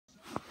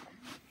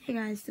Hey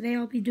guys, today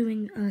I'll be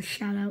doing a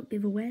shout out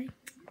giveaway.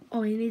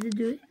 All you need to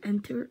do to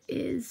enter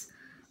is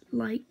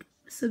like,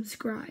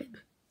 subscribe,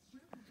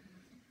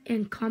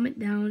 and comment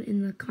down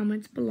in the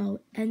comments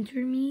below. Enter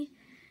me,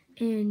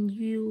 and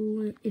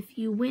if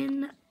you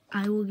win,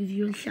 I will give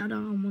you a shout out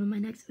on one of my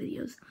next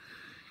videos.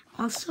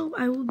 Also,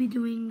 I will be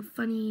doing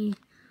funny,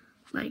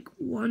 like,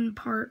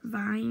 one-part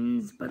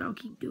vines, but I'll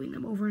keep doing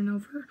them over and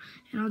over,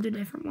 and I'll do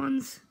different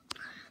ones.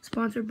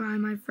 Sponsored by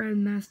my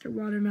friend Master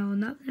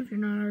Watermelon Nothing. If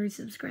you're not already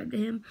subscribed to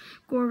him,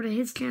 go over to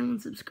his channel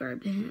and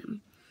subscribe to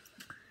him.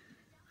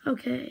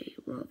 Okay,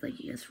 well,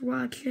 thank you guys for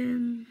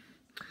watching.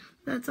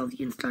 That's all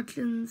the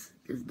instructions.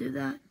 Just do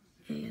that,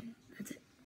 and